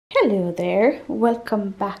Hello there, welcome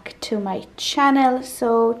back to my channel.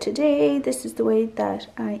 So today this is the way that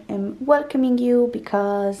I am welcoming you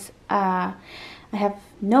because I have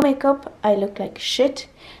no makeup, I look like shit,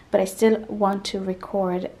 but I still want to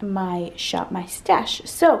record my shop my stash.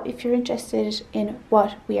 So if you're interested in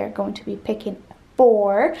what we are going to be picking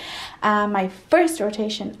for my first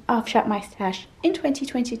rotation of shop my stash in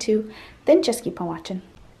 2022, then just keep on watching.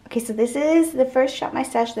 Okay, so this is the first shop my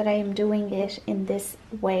stash that I am doing it in this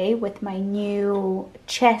way with my new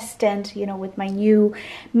chest and, you know, with my new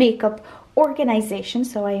makeup organization.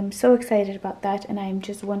 So I am so excited about that, and I'm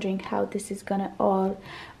just wondering how this is gonna all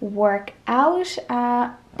work out.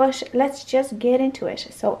 But let's just get into it.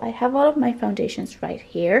 So I have all of my foundations right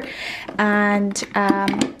here, and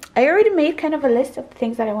I already made kind of a list of the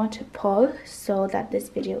things that I want to pull so that this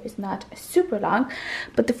video is not super long.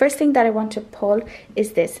 But the first thing that I want to pull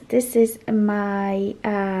is this. This is my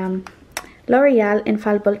L'Oreal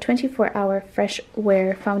Infallible 24-Hour Fresh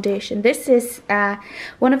Wear Foundation. This is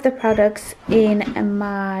one of the products in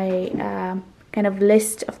my kind of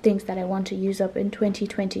list of things that I want to use up in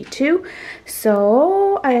 2022.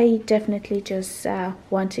 So I definitely just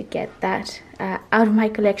want to get that out of my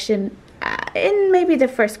collection in maybe the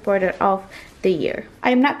first quarter of the year.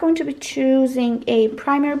 I am not going to be choosing a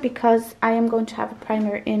primer because I am going to have a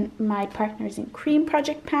primer in my Partners in Cream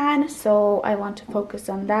project pan, so I want to focus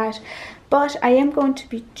on that. But I am going to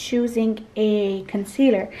be choosing a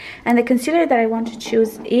concealer, and the concealer that I want to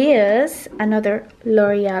choose is another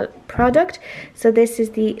L'Oreal product. So this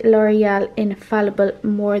is the L'Oreal Infallible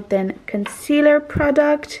More Than Concealer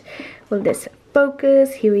product. Will this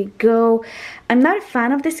focus? Here we go. I'm not a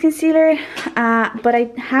fan of this concealer, but I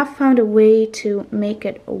have found a way to make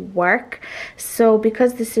it work. So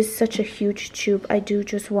because this is such a huge tube, I do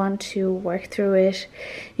just want to work through it,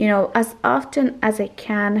 you know, as often as I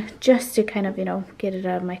can, just to kind of, you know, get it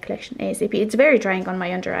out of my collection ASAP. It's very drying on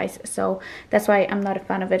my under eyes, so that's why I'm not a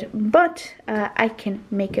fan of it, but I can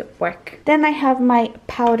make it work. Then I have my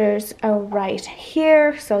powders right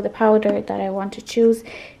here. So the powder that I want to choose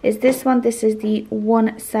is this one. This is the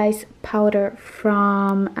One Size powder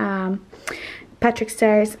from Patrick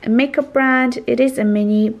Starr's makeup brand. It is a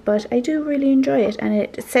mini, but I do really enjoy it, and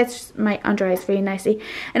it sets my under eyes very nicely,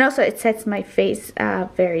 and also it sets my face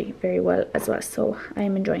very well as well, so I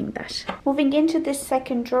am enjoying that. Moving into this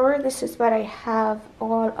second drawer, this is where I have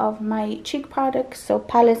all of my cheek products, so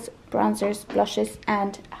palettes, bronzers, blushes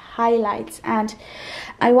and highlights, and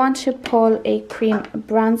I want to pull a cream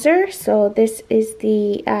bronzer. So this is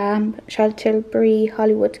the Charlotte Tilbury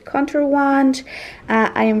Hollywood Contour Wand.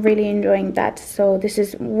 I am really enjoying that. So this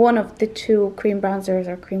is one of the two cream bronzers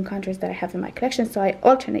or cream contours that I have in my collection, so I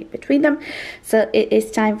alternate between them. So it is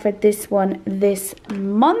time for this one this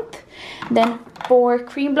month. Then for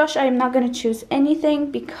cream blush, I am not going to choose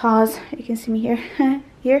anything because you can see me here.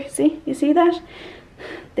 Here, see, you see that?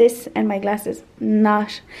 This and my glasses,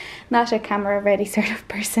 not a camera ready sort of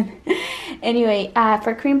person. Anyway,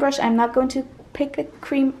 for cream brush, I'm not going to pick a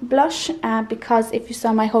cream blush because if you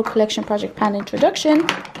saw my whole collection project pan introduction,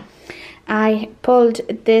 I pulled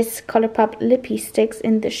this Colourpop Lippy Sticks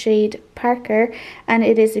in the shade Parker, and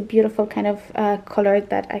it is a beautiful kind of color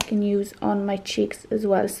that I can use on my cheeks as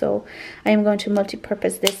well. So I am going to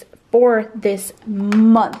multi-purpose this for this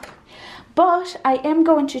month. But I am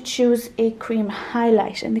going to choose a cream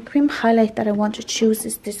highlight, and the cream highlight that I want to choose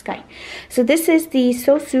is this guy. So this is the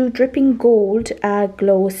Sosu Dripping Gold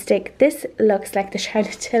Glow Stick. This looks like the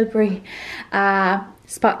Charlotte Tilbury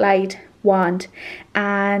Spotlight wand,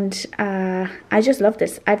 and I just love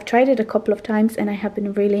this. I've tried it a couple of times and I have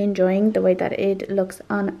been really enjoying the way that it looks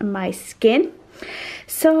on my skin.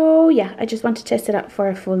 So yeah, I just want to test it out for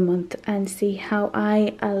a full month and see how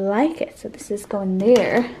I like it. So this is going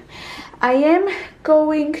there. I am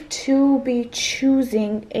going to be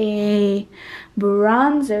choosing a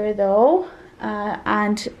bronzer though,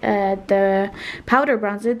 and the powder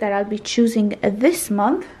bronzer that I'll be choosing this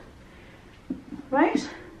month, right?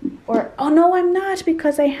 Or, oh no, I'm not,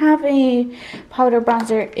 because I have a powder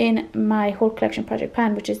bronzer in my whole collection project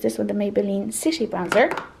pan, which is this one, the Maybelline City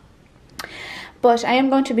bronzer. But I am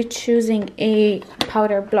going to be choosing a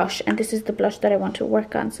powder blush, and this is the blush that I want to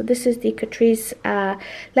work on. So this is the Catrice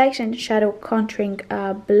Light and Shadow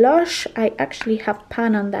Contouring blush. I actually have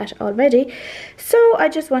pan on that already, so I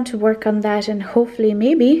just want to work on that and hopefully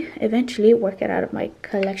maybe eventually work it out of my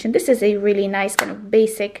collection. This is a really nice kind of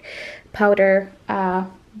basic powder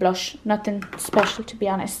blush, nothing special to be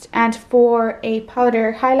honest. And for a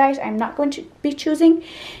powder highlight, I'm not going to be choosing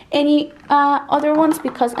any other ones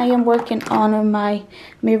because I am working on my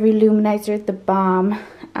Mary Luminizer The Balm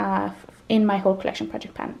in my whole collection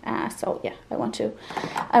project pan. So yeah, I want to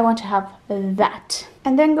have that.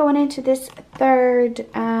 And then going into this third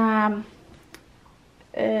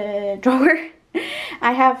drawer,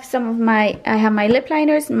 I have my lip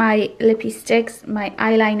liners, my lippy sticks, my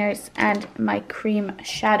eyeliners, and my cream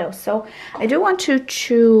shadow. So I do want to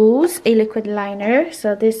choose a liquid liner.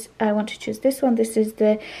 So I want to choose this one. This is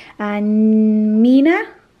the Mina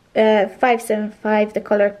 575, the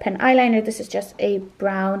color pen eyeliner. This is just a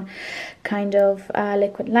brown kind of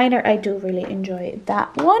liquid liner. I do really enjoy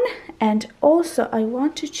that one. And also I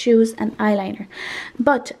want to choose an eyeliner,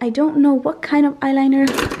 but I don't know what kind of eyeliner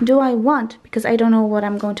do I want, because I don't know what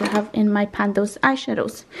I'm going to have in my Avantvous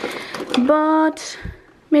eyeshadows, but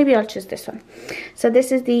maybe I'll choose this one. So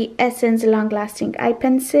this is the Essence Long Lasting Eye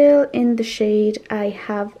Pencil. In the shade I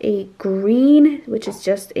have a green, which is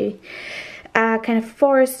just a kind of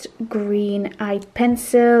forest green eye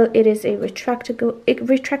pencil. It is a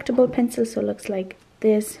retractable pencil, so it looks like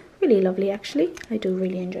this. Really lovely, actually. I do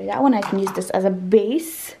really enjoy that one. I can use this as a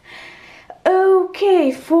base.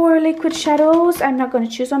 Okay, for liquid shadows, I'm not going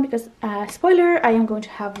to choose one because spoiler, I am going to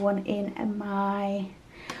have one in my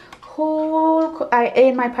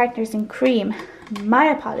in my Partners in Cream. My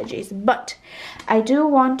apologies, but I do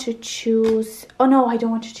want to choose, oh no, I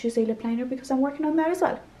don't want to choose a lip liner because I'm working on that as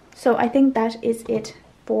well. So I think that is it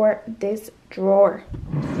for this drawer.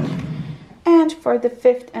 And for the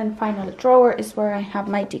fifth and final drawer is where I have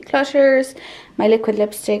my declutters, my liquid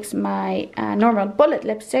lipsticks, my normal bullet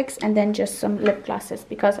lipsticks, and then just some lip glosses,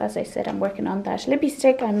 because as I said, I'm working on that lippy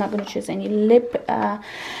stick. I'm not going to choose any lip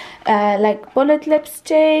like bullet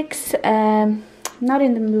lipsticks. Not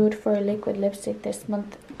in the mood for a liquid lipstick this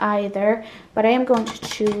month either, but I am going to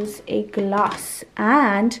choose a gloss,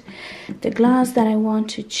 and the gloss that I want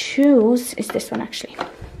to choose is this one. Actually,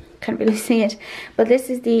 can't really see it, but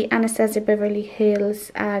this is the Anastasia Beverly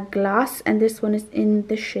Hills gloss, and this one is in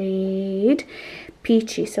the shade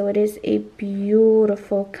Peachy. So it is a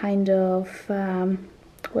beautiful kind of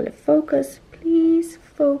will it focus? Please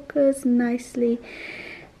focus nicely.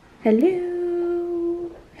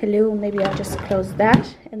 Hello, maybe I'll just close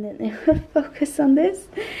that and then it will focus on this.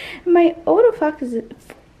 My autofocus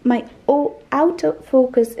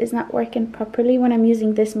is not working properly when I'm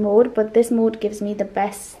using this mode, but this mode gives me the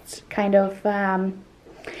best kind of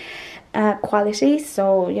quality.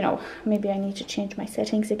 So, you know, maybe I need to change my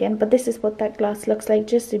settings again, but this is what that gloss looks like.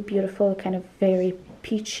 Just a beautiful kind of very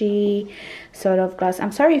peachy sort of gloss.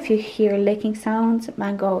 I'm sorry if you hear licking sounds.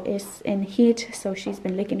 Mango is in heat, so she's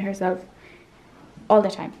been licking herself all the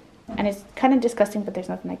time, and it's kind of disgusting, but there's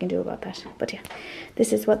nothing I can do about that. But yeah,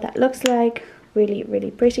 this is what that looks like. Really,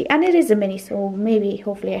 really pretty, and it is a mini, so maybe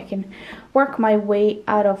hopefully I can work my way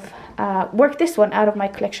out of work this one out of my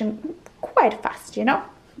collection quite fast, you know.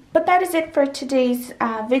 But that is it for today's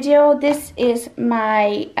video. This is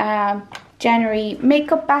my January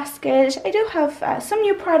makeup basket. I do have some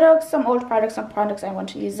new products, some old products, some products I want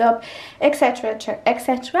to use up, etc,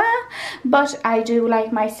 etc, but I do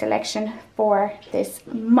like my selection for this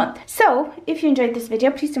month. So if you enjoyed this video,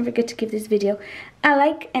 please don't forget to give this video a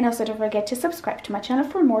like, and also don't forget to subscribe to my channel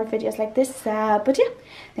for more videos like this. But yeah,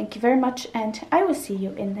 thank you very much, and I will see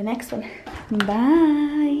you in the next one.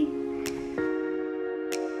 Bye.